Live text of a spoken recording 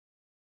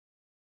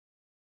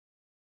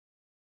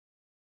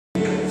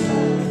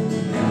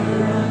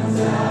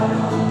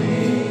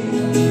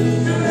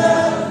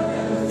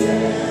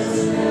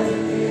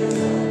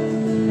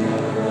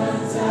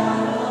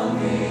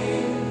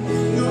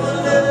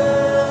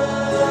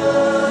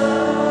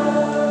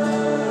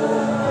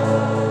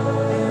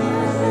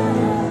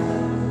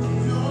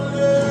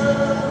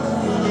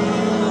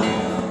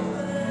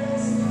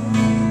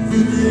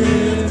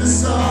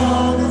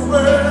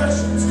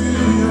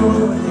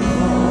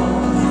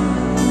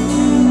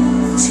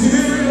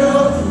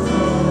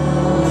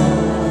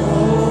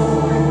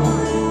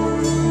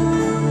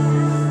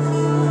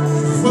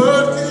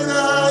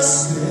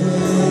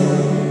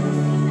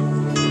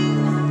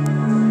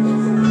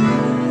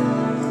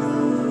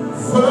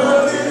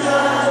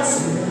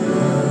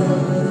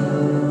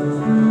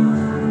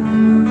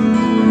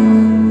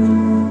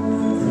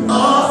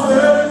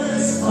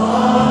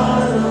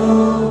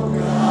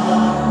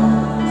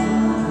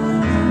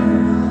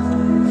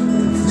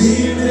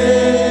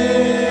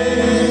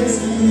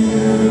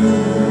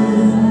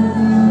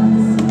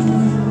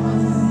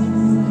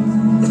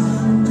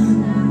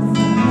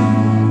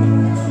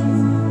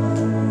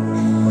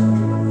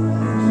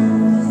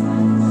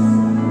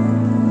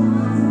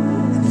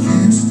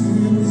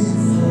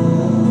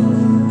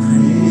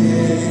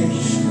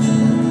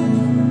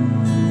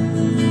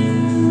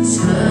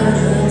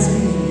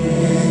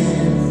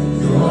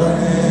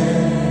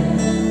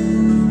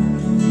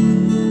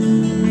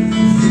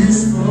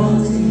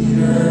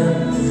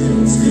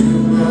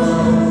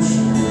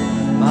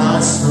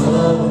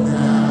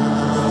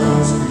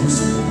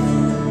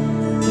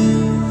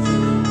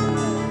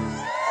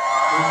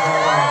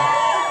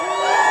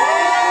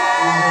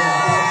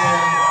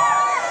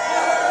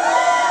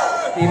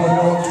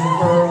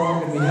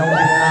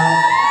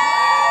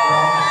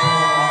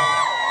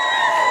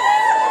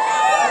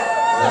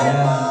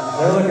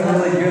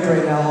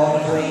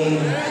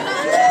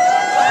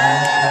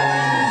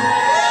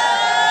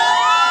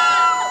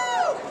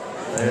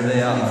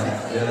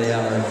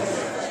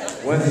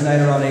Wednesday night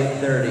around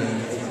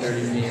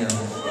 8:30 p.m.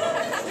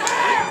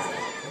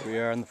 We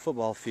are on the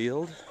football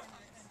field.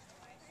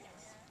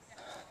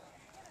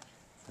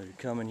 They're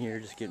coming here,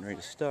 just getting ready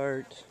to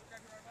start.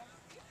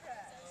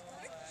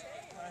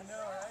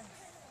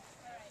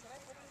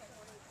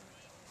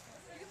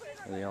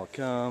 There they all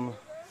come.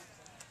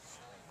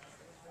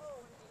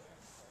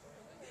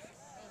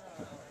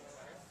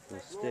 The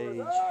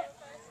stage.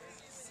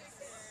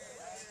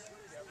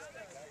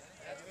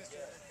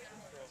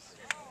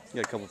 You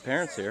got a couple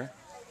parents here.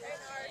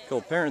 A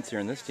couple parents here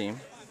in this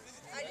team.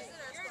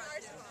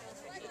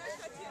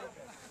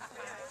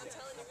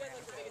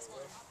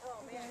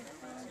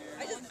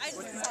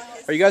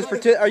 Are you guys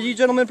are you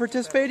gentlemen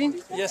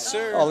participating? Yes,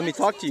 sir. Oh, let me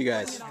talk to you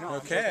guys.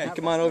 Okay. You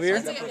come on over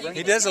here.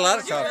 He does a lot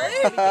of talking.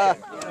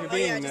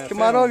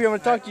 Come on over here. I'm going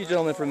to talk to you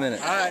gentlemen for a minute.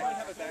 All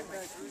right.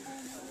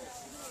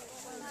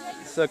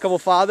 So a couple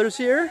fathers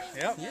here.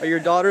 Yep. Are your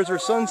daughters or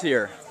sons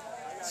here?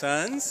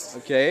 Sons.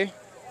 Okay.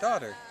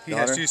 Daughter. He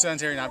has 2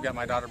 sons here, and I've got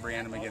my daughter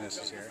Brianna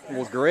McGinnis is here.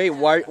 Well, great.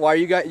 Why are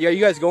you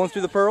guys going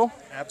through the Pearl?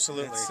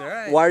 Absolutely. That's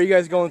right. Why are you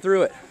guys going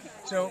through it?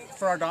 So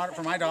for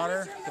my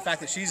daughter, the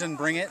fact that she's in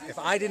Bring It, if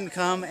I didn't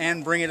come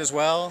and bring it as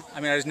well, I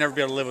mean, I'd just never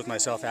be able to live with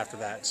myself after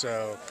that.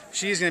 So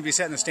she's going to be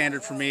setting the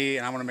standard for me,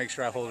 and I want to make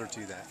sure I hold her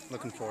to that.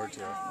 Looking forward to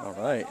it. All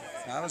right.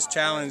 I was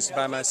challenged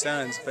by my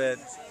sons, but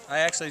I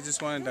actually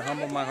just wanted to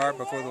humble my heart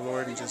before the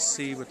Lord and just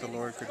see what the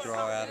Lord could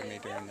draw out of me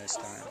during this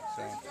time.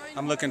 So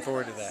I'm looking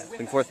forward to that.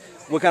 Looking forward.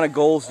 What kind of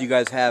goals do you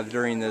guys have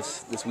during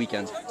this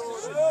weekend?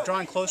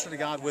 Drawing closer to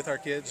God with our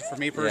kids. For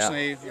me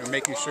personally,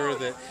 making sure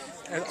that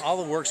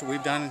all the works that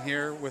we've done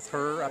here with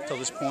her up till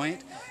this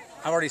point,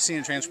 I've already seen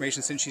a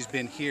transformation since she's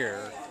been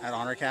here at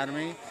Honor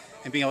Academy,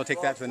 and being able to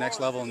take that to the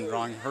next level and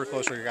drawing her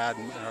closer to God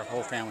and our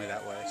whole family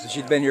that way. So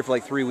she's been here for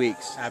like 3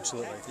 weeks.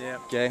 Absolutely. Yeah.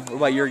 Okay. What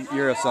about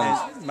your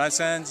sons? My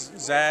son,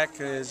 Zach,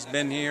 has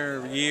been here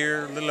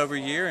a little over a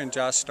year, and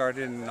Josh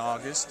started in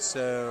August.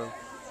 So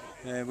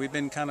we've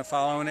been kind of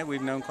following it.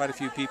 We've known quite a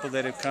few people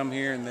that have come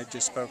here and they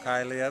just spoke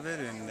highly of it,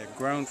 and they've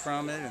grown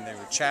from it, and they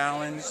were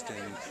challenged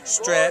and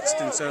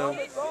stretched, and so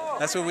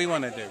that's what we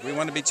want to do. We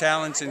want to be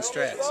challenged and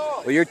stretched.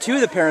 Well, you're 2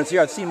 of the parents here.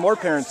 I've seen more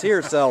parents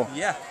here, so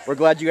yeah, we're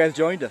glad you guys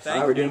joined us. All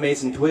right, we're doing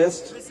Mason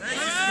Twist.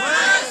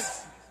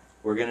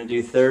 We're going to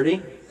do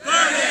 30.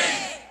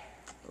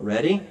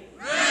 Ready?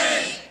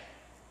 Ready.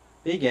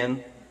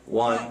 Begin.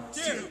 1,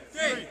 2,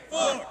 3,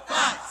 4,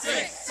 5,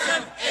 6,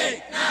 7,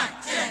 8, 9,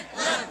 10,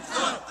 11,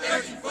 12,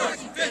 13,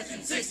 14,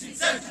 15, 16,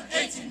 17,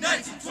 18,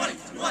 19, 20,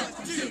 21,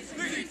 22,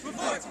 23,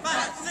 24,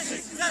 25,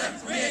 26, 27,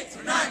 28,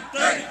 29,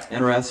 30.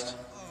 and rest.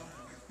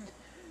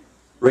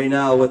 Right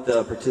now, what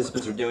the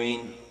participants are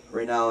doing,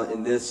 right now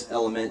in this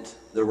element,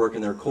 they're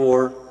working their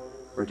core.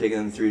 We're taking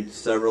them through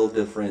several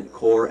different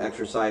core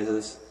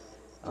exercises,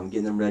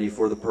 getting them ready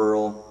for the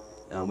Pearl.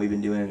 We've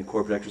been doing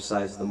corporate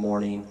exercises in the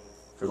morning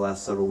for the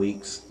last several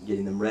weeks,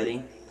 getting them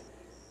ready.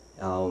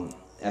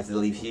 After they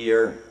leave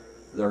here,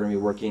 they're going to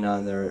be working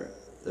on their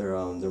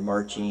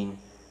marching,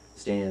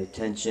 staying at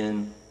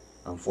attention,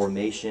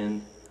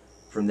 formation.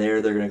 From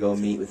there, they're going to go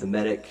meet with the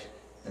medic,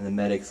 and the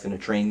medic's going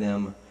to train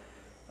them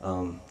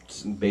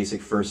some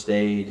basic first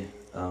aid,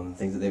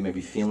 things that they may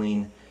be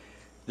feeling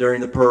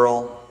during the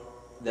Pearl.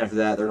 Then after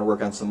that, they're going to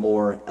work on some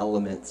more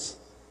elements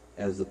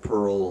as the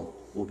Pearl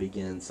will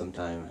begin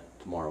sometime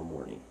tomorrow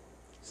morning.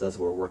 So that's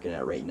what we're working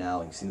at right now.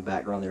 You can see the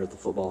background there at the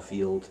football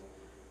field.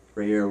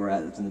 Right here we're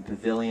at, it's in the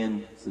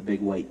pavilion. It's a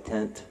big white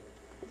tent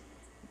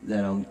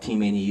that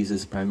Team Annie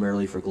uses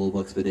primarily for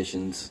global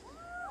expeditions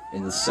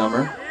in the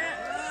summer.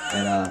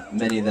 And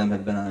many of them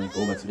have been on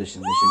global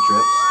expedition mission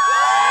trips.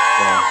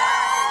 So,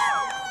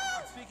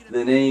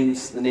 the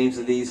names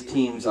of these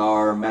teams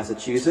are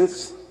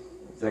Massachusetts.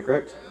 Is that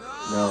correct?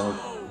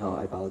 No,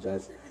 I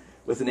apologize.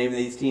 What's the name of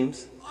these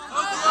teams?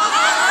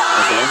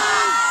 Okay.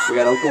 We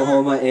got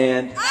Oklahoma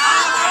and...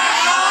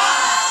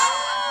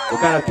 What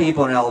kind of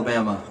people in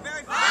Alabama?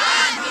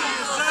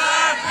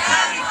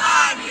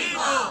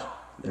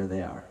 There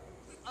they are.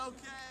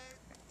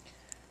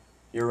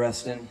 You're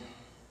resting.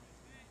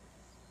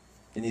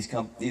 And these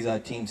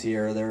teams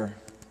here, they're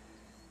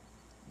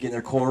getting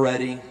their core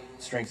ready,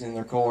 strengthening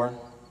their core.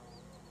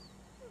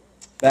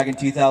 Back in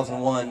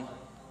 2001,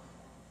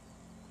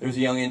 there was a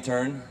young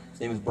intern. His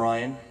name was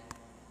Brian.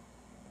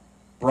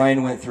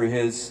 Brian went through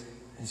his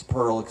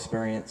Pearl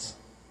experience.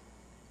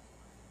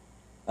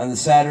 On the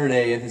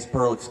Saturday of his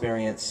Pearl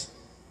experience,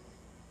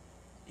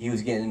 he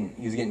was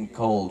getting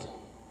cold.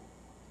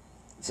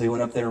 So he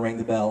went up there and rang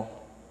the bell.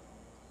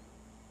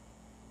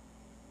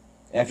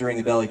 After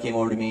ringing the bell, he came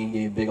over to me and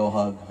gave me a big old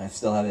hug. I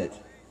still have it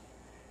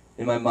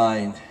in my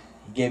mind.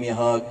 He gave me a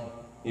hug.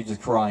 He was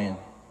just crying.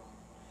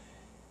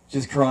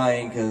 Just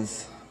crying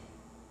because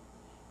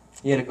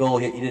he had a goal,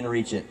 he didn't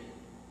reach it.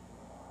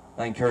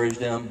 I encouraged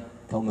him,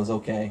 told him it was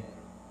okay.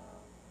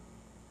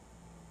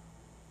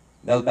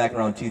 That was back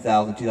around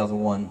 2000,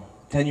 2001.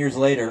 10 years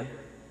later,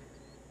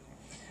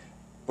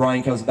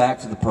 Brian comes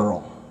back to the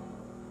Pearl.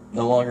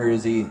 No longer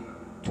is he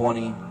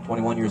 20,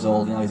 21 years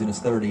old, now he's in his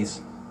 30s.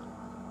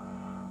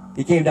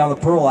 He came down the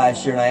Pearl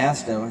last year and I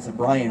asked him, I said,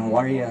 Brian,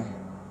 why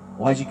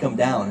why'd you come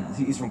down?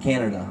 He's from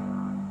Canada.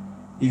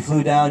 He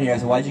flew down here. I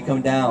said, why'd you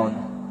come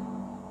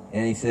down?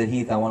 And he said,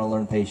 Heath, I want to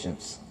learn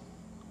patience.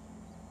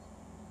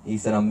 He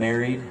said, I'm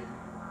married,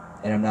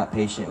 and I'm not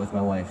patient with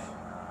my wife.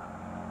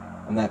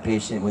 I'm not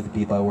patient with the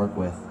people I work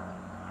with,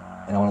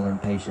 and I want to learn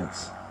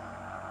patience.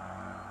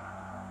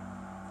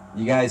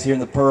 You guys here in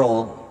the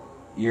Pearl,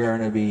 you're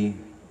going to be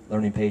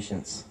learning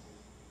patience.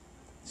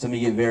 Some of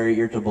you get very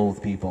irritable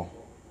with people.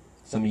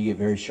 Some of you get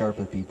very sharp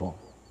with people.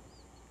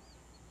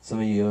 Some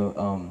of you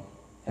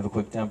have a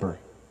quick temper.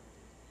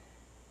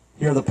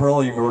 Here at the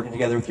Pearl, you're working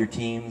together with your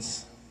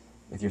teams,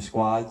 with your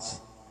squads,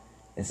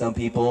 and some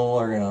people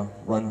are going to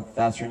run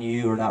faster than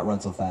you or not run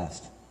so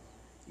fast.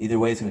 Either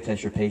way, it's going to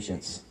test your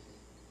patience.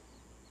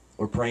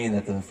 We're praying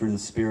that the fruit of the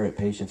Spirit,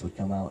 patience, would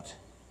come out.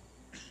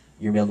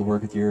 You're going to be able to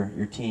work with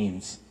your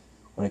teams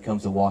when it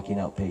comes to walking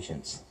out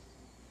patience.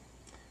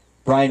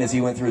 Brian, as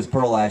he went through his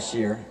Pearl last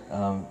year,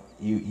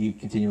 he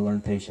continued to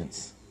learn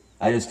patience.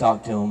 I just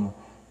talked to him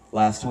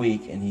last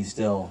week, and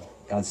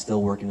God's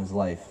still working in his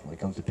life when it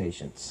comes to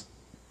patience.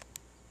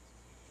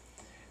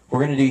 We're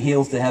going to do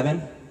heels to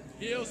heaven.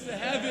 Heels to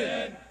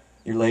heaven.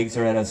 Your legs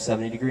are at a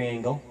 70-degree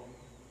angle.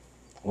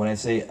 When I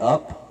say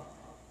up,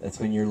 that's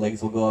when your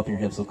legs will go up and your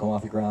hips will come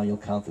off the ground. You'll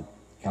count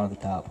at the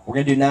top. We're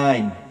going to do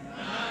 9. 9.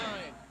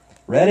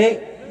 Ready?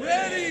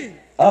 Ready.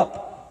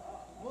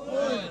 Up.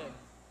 1.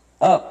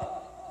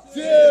 Up.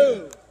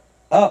 2.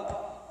 Up.